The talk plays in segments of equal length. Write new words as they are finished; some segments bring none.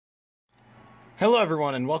Hello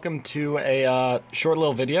everyone and welcome to a short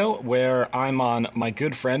little video where I'm on my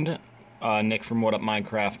good friend Nick from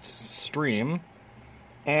WhatUpMinecraft stream,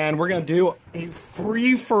 and we're gonna do a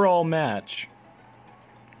free-for-all match.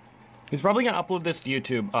 He's probably gonna upload this to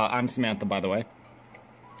YouTube. I'm Samantha, by the way.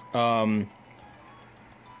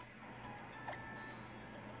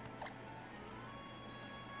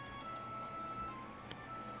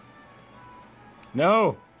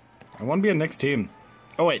 No! I want to be on Nick's team.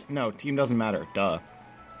 Oh wait, no, team doesn't matter. Duh.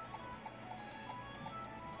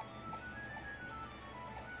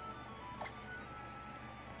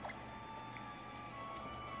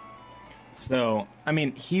 So, I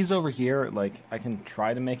mean, he's over here, like, I can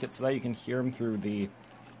try to make it so that you can hear him through the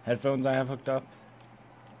headphones I have hooked up.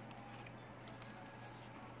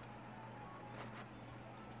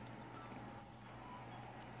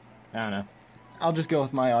 I don't know. I'll just go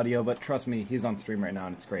with my audio, but trust me, he's on stream right now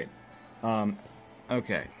and it's great.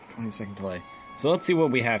 Okay, 20-second delay. So let's see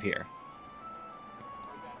what we have here.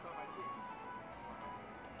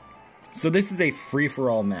 So this is a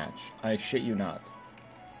free-for-all match. I shit you not.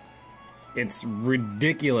 It's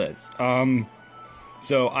ridiculous.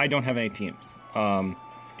 So I don't have any teams. And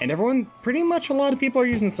everyone, pretty much a lot of people are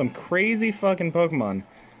using some crazy fucking Pokemon.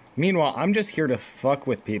 Meanwhile, I'm just here to fuck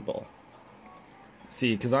with people.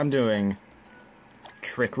 See, because I'm doing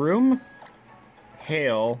Trick Room,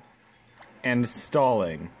 Hail, and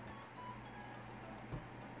Stalling.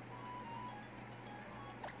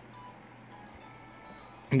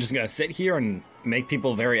 I'm just gonna sit here and make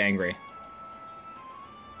people very angry.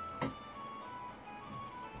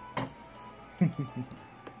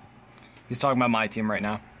 He's talking about my team right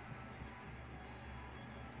now.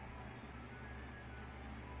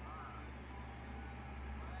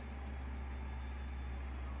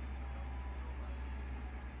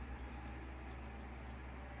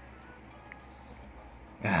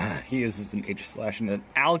 He uses an H slash and an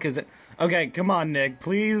Alakazam. Okay, come on, Nick,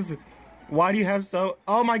 please. Why do you have so...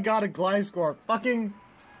 Oh my god, a Gliscor. Fucking...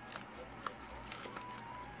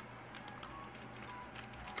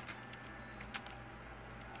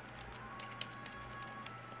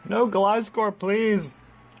 No Gliscor, please.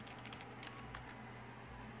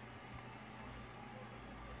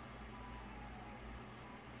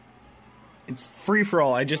 It's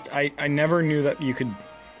free-for-all. I never knew that you could...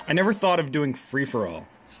 I never thought of doing free-for-all.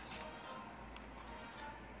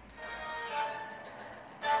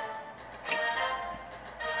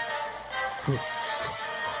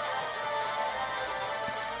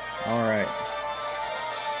 Alright.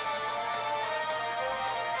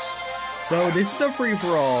 So this is a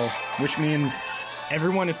free-for-all, which means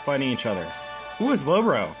everyone is fighting each other. Ooh, a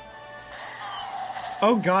Slowbro.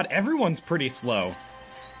 Oh god, everyone's pretty slow.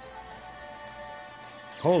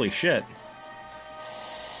 Holy shit.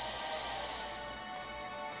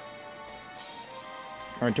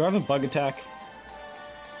 Alright, do I have a bug attack?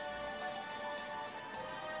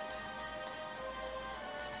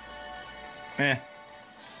 Eh.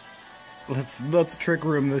 Let's trick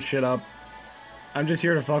room this shit up. I'm just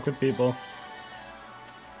here to fuck with people.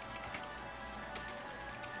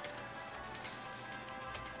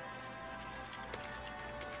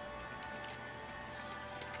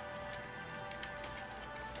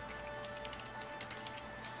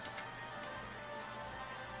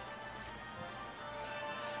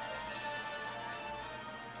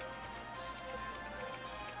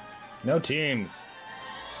 No teams.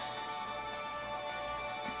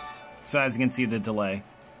 So as you can see, the delay.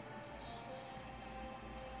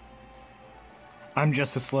 I'm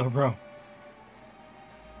just a Slowbro.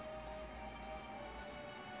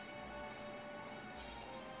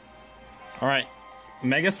 Alright.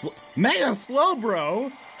 Mega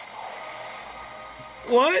Slowbro?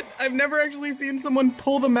 What? I've never actually seen someone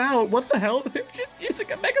pull them out. What the hell? They're just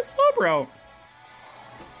using a Mega Slowbro.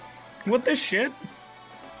 What the shit?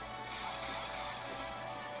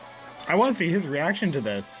 I want to see his reaction to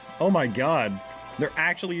this. Oh my god. They're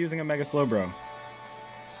actually using a Mega Slowbro.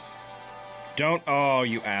 Don't- oh,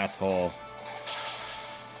 you asshole.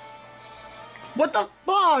 What the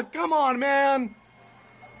fuck? Come on, man!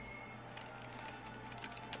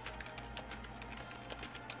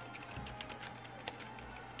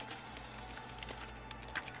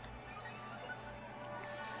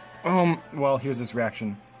 Well, here's his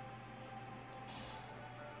reaction.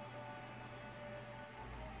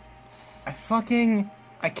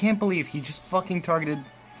 I can't believe he just fucking targeted...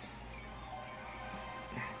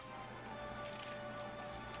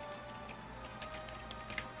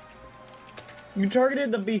 You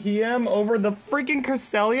targeted the BHM over the freaking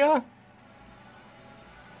Cresselia?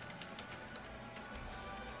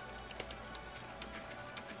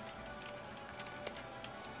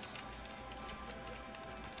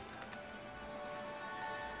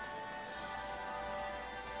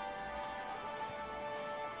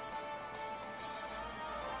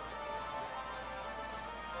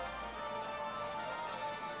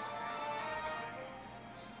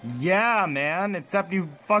 Yeah, man, except you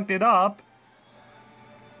fucked it up.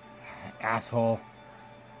 Asshole.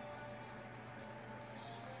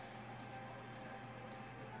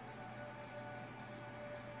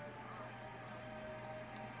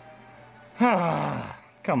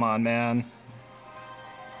 Come on, man.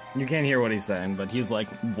 You can't hear what he's saying, but he's like,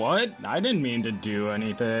 what? I didn't mean to do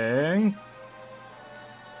anything.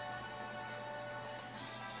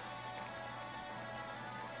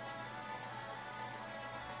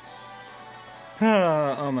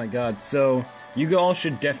 Oh my god. So, you all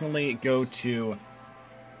should definitely go to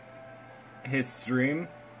his stream,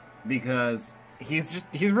 because he's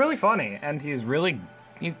really funny, and he's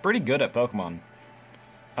pretty good at Pokemon.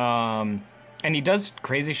 And he does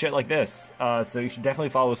crazy shit like this, so you should definitely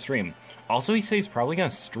follow his stream. Also, he says he's probably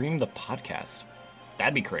gonna stream the podcast.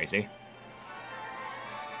 That'd be crazy.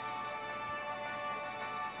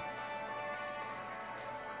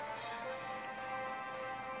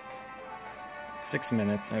 Six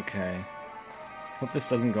minutes, okay. Hope this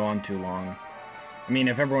doesn't go on too long. I mean,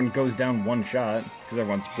 if everyone goes down one shot, because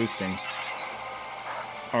everyone's boosting.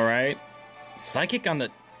 Alright. Psychic on the...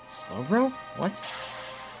 Slowbro? What?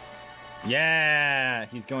 Yeah!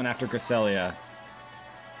 He's going after Cresselia.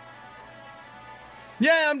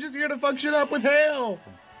 Yeah, I'm just here to fuck shit up with hail!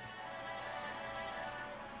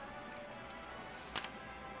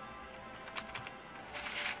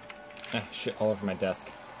 Ah, shit all over my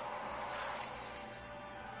desk.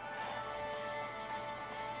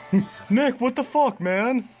 Nick, what the fuck,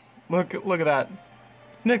 man? Look at that.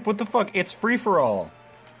 Nick, what the fuck? It's free-for-all.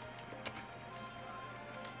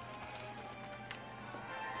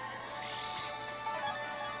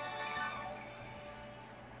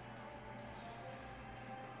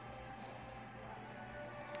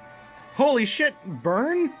 Holy shit,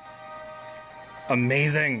 burn?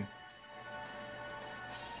 Amazing.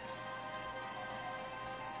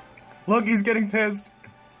 Look, he's getting pissed.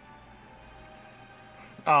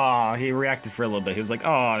 Aw, he reacted for a little bit. He was like,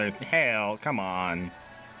 oh, there's hail, come on.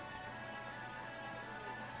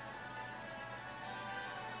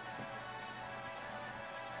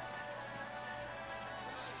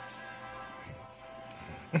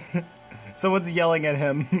 Someone's yelling at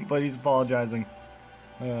him, but he's apologizing.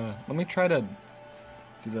 Let me try to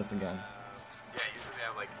do this again. Yeah, usually they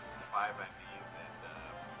have like 5 MPs and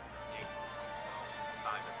 8. So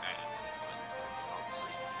not even bad.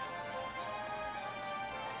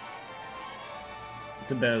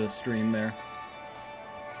 It's a bit of a stream there.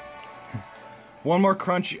 One more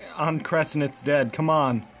crunch on Crest and it's dead. Come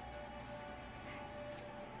on.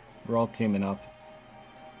 We're all teaming up.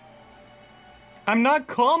 I'm not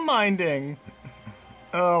calm minding.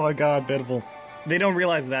 Oh my god, pitiful. They don't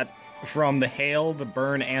realize that from the hail, the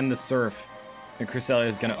burn, and the surf, the Cresselia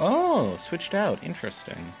is gonna... Oh, switched out.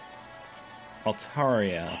 Interesting.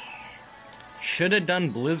 Altaria. Should have done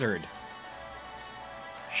Blizzard.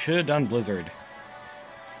 Should have done Blizzard.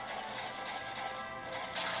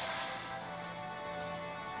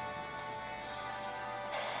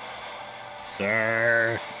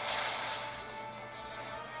 Surf.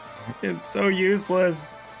 It's so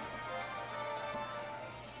useless.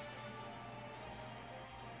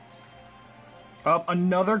 Up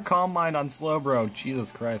another Calm Mind on Slowbro.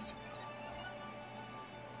 Jesus Christ.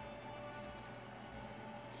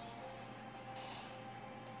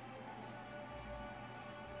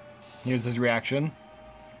 Here's his reaction.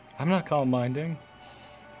 I'm not calm minding.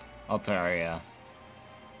 Altaria.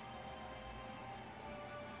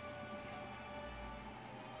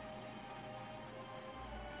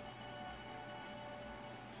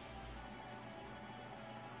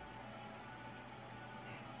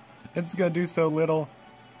 It's gonna do so little.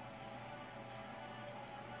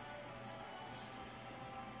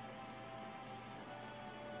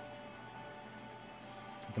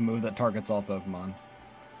 The move that targets all Pokemon.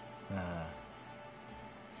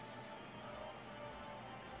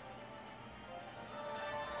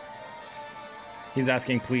 He's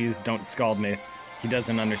asking, please don't scald me. He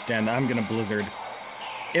doesn't understand that I'm gonna Blizzard.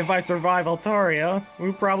 If I survive Altaria,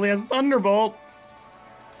 who probably has Thunderbolt.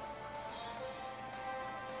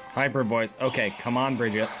 Hyper Voice. Okay, come on,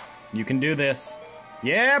 Bridget. You can do this.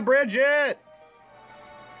 Yeah, Bridget!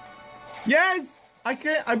 Yes!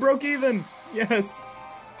 I broke even! Yes!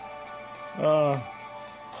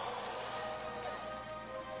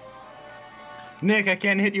 Nick, I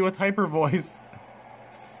can't hit you with Hyper Voice.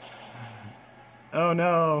 Oh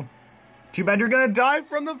no. Too bad you're gonna die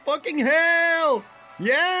from the fucking hail!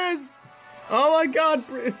 Yes! Oh my god,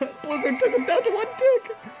 Blizzard took him down to 1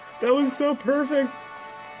 tick! That was so perfect!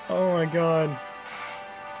 Oh my god.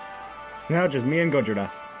 Now just me and Gojira.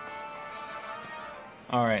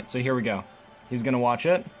 Alright, so here we go. He's gonna watch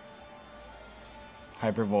it.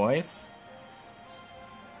 Hyper voice.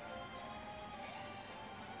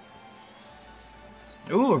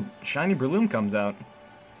 Ooh, shiny Breloom comes out.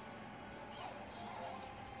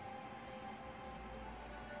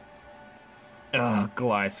 Ugh,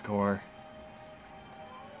 Gliscor.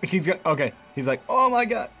 He's got, okay, he's like, oh my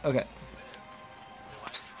god, okay.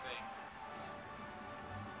 What do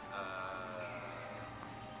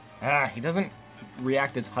you think? He doesn't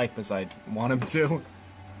react as hype as I'd want him to.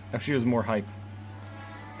 Actually, he was more hype.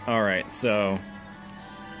 Alright, so...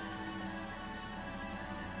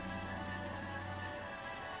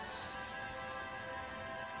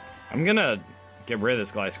 I'm gonna get rid of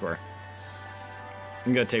this Gliscor.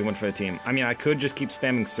 I'm gonna take one for the team. I mean, I could just keep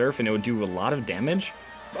spamming Surf and it would do a lot of damage.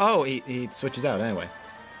 Oh, he switches out anyway.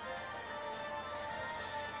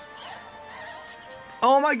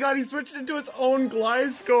 Oh my god, he switched into his own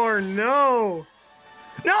Gliscor! No!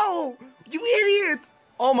 No! You idiot!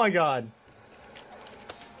 Oh my god.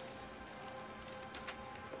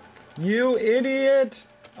 You idiot!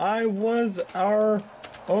 I was our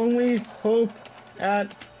only hope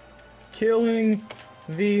at killing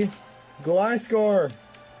the Gliscor.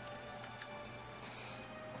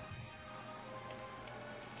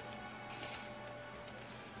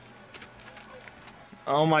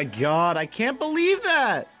 Oh my god, I can't believe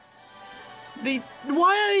that!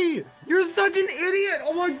 Why? You're such an idiot!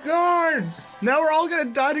 Oh my god! Now we're all gonna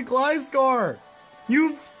die to Gliscor!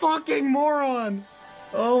 You fucking moron!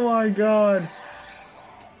 Oh my god.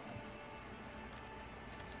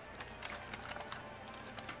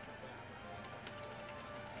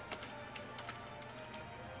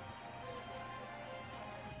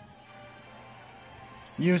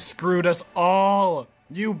 You screwed us all!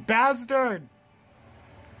 You bastard!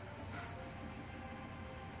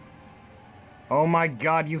 Oh my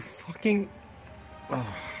god, you fucking... Ugh.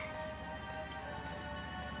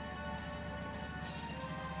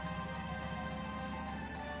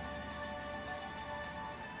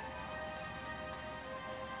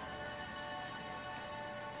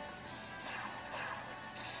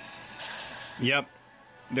 Yep,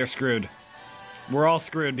 they're screwed. We're all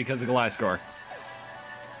screwed because of Gliscor.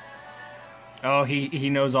 Oh, he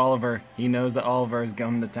knows Oliver. He knows that Oliver is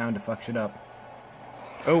going to town to fuck shit up.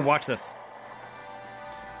 Oh, watch this.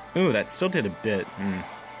 Ooh, that still did a bit.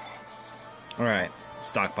 Alright,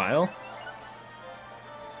 stockpile.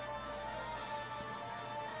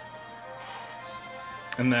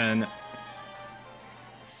 And then...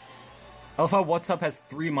 Alpha WhatUp has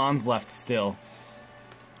 3 Mons left still.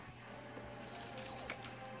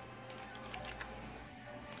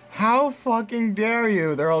 How fucking dare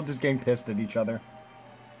you? They're all just getting pissed at each other.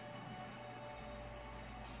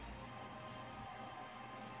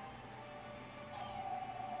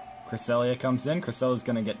 Cresselia comes in. Cresselia's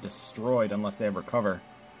gonna get destroyed unless they ever cover.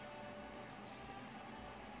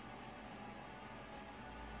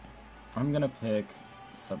 I'm gonna pick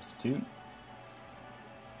Substitute.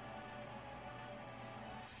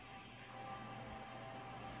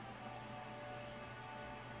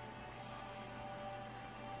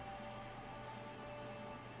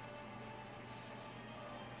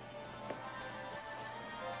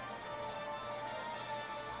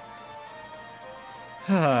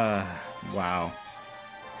 Wow.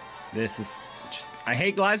 This is just... I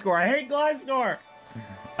hate Gliscor! I hate Gliscor!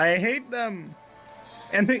 I hate them!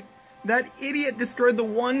 And that idiot destroyed the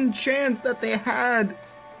one chance that they had!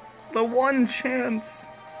 The one chance!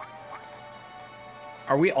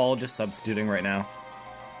 Are we all just substituting right now?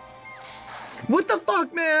 What the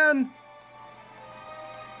fuck, man?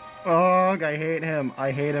 Ugh, I hate him.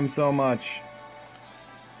 I hate him so much.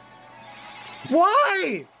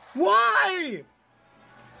 Why? Why?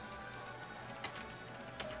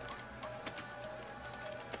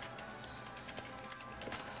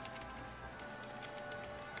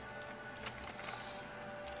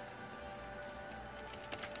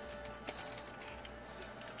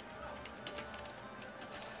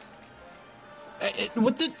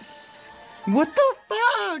 What the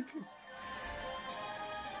fuck?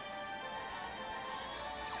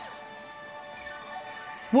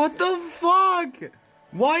 What the fuck?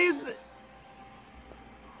 Why is it?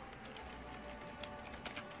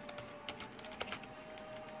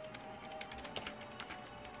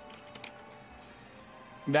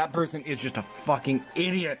 That person is just a fucking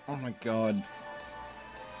idiot. Oh my god.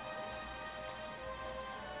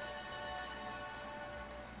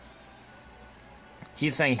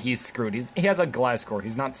 He's saying he's screwed. He has a Gliscor.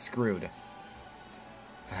 He's not screwed.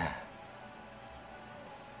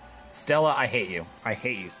 Stella, I hate you. I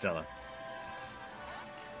hate you, Stella.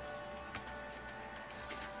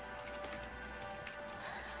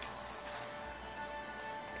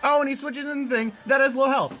 Oh, and he switches to the thing that has low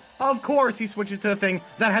health. Of course he switches to the thing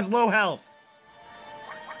that has low health.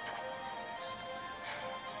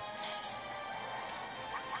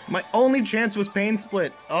 My only chance was Pain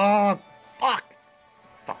Split. Oh, fuck.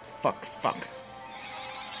 Fuck, fuck, fuck.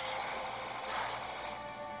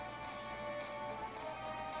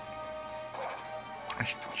 I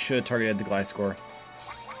should have targeted the Gliscor.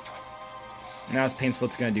 Now his Pain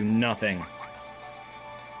Split's gonna do nothing.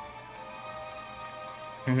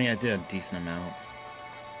 I mean, I did a decent amount.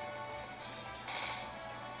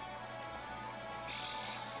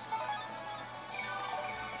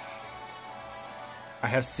 I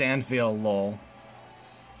have Sandfield, lol.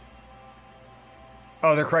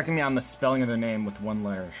 Oh, they're correcting me on the spelling of their name with one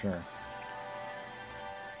letter, sure.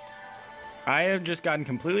 I have just gotten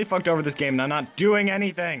completely fucked over this game and I'm not doing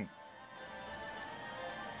anything!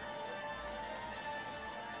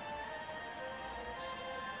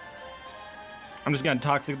 I'm just gonna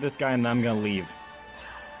toxic this guy and then I'm gonna leave.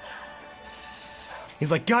 He's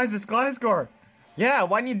like, guys, it's Gliscor! Yeah,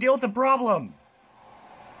 why didn't you deal with the problem?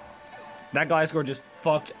 That Gliscor just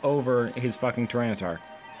fucked over his fucking Tyranitar.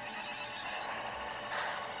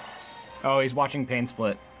 Oh, he's watching Pain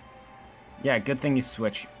Split. Yeah, good thing you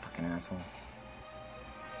switch, you fucking asshole.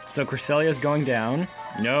 So Cresselia's going down.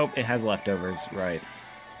 Nope, it has leftovers, right.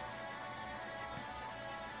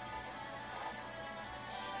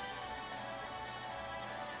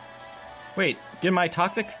 Wait, did my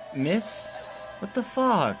Toxic miss? What the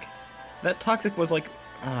fuck? That Toxic was like...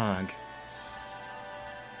 ugh.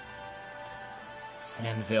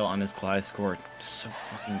 Sandville on his Gliscor. So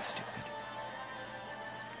fucking stupid.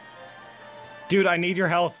 Dude, I need your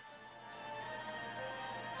health.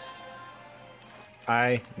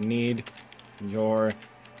 I need your...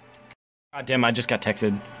 God damn, I just got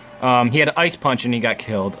texted. He had Ice Punch and he got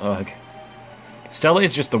killed. Ugh. Stella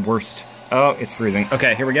is just the worst. Oh, it's freezing.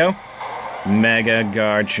 Okay, here we go. Mega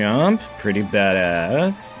Garchomp. Pretty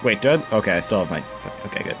badass. Wait, do I... Okay, I still have my...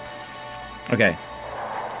 Okay, good. Okay.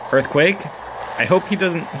 Earthquake. I hope he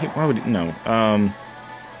doesn't... Why would he... No.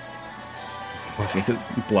 What if he's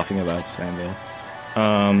bluffing about Sandville?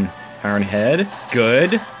 Iron Head.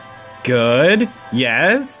 Good. Good.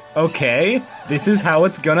 Yes. Okay. This is how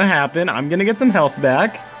it's gonna happen. I'm gonna get some health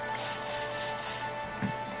back.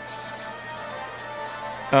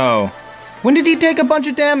 Oh. When did he take a bunch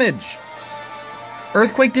of damage?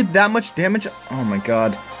 Earthquake did that much damage? Oh my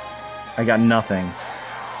god. I got nothing.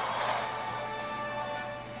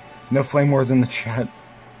 No Flame Wars in the chat.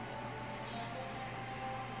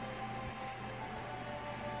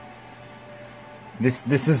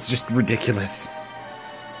 This is just ridiculous.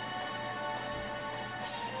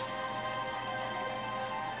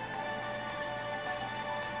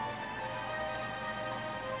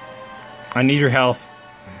 I need your health.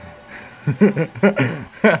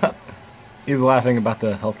 He's laughing about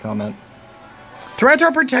the health comment.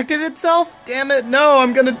 Tyranitar protected itself? Damn it, no,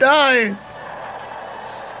 I'm gonna die!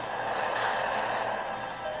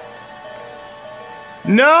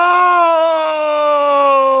 No!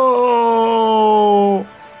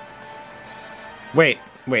 Wait,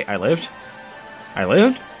 I lived? I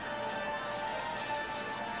lived?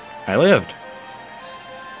 I lived.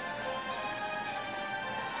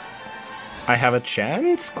 I have a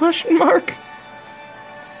chance? Question mark?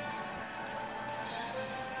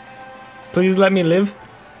 Please let me live.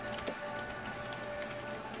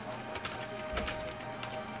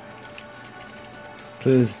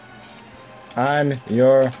 Please. I'm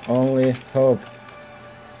your only hope.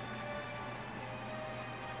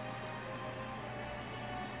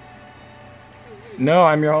 No,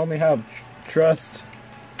 I'm your only hope. Trust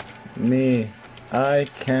me. I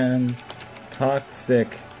can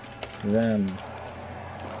toxic them.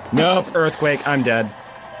 Nope, Earthquake, I'm dead.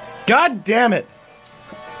 God damn it!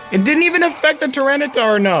 It didn't even affect the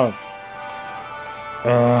Tyranitar enough!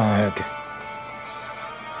 Ugh.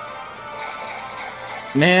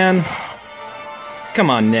 Man. Come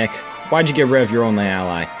on, Nick. Why'd you get rid of your only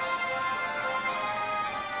ally?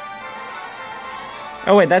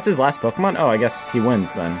 Oh wait, that's his last Pokemon? Oh, I guess he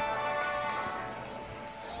wins then.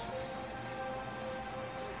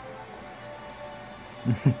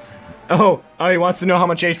 Oh, he wants to know how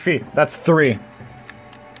much HP. That's 3.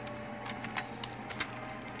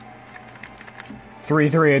 3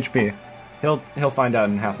 HP. He'll find out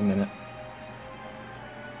in half a minute.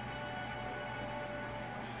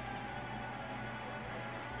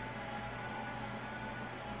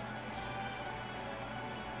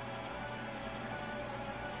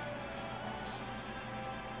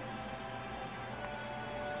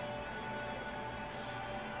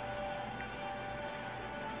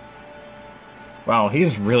 Wow,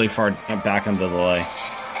 he's really far back on the delay.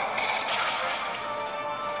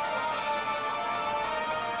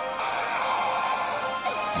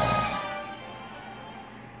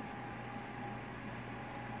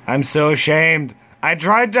 I'm so ashamed. I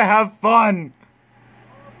tried to have fun.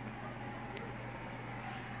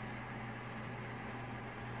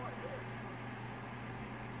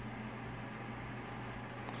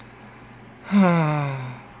 Where's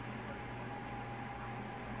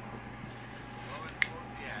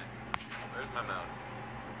my mouse?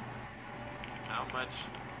 How much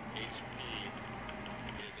HP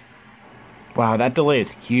did... Wow, that delay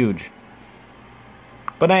is huge.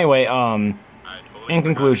 But anyway, in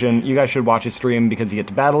conclusion, you guys should watch his stream because you get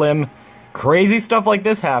to battle him. Crazy stuff like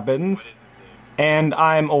this happens. And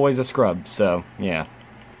I'm always a scrub, so, yeah.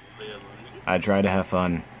 I try to have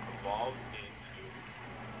fun. Evolves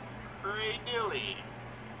into Cradilly.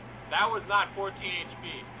 That was not 14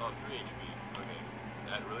 HP. Oh, 3 HP. Okay.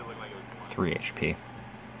 That really looked like it was 1. 3 HP.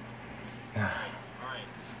 Alright.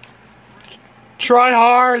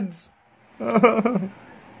 Tryhards!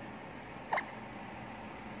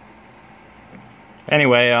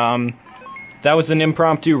 Anyway, that was an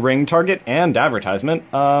impromptu ring target and advertisement.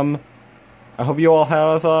 I hope you all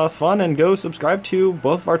have fun and go subscribe to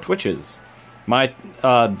both of our Twitches. My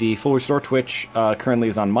the FullRestore Twitch currently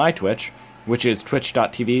is on my Twitch, which is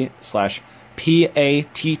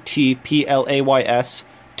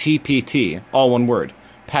twitch.tv/PATTPLAYSTPT, all one word.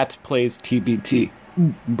 Pat plays TBT.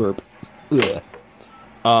 Burp. Ugh.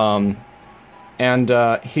 And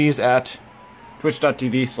he's at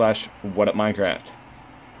twitch.tv/WhatUpMinecraft.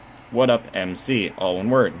 WhatUpMC, all one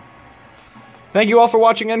word. Thank you all for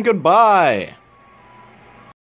watching and goodbye!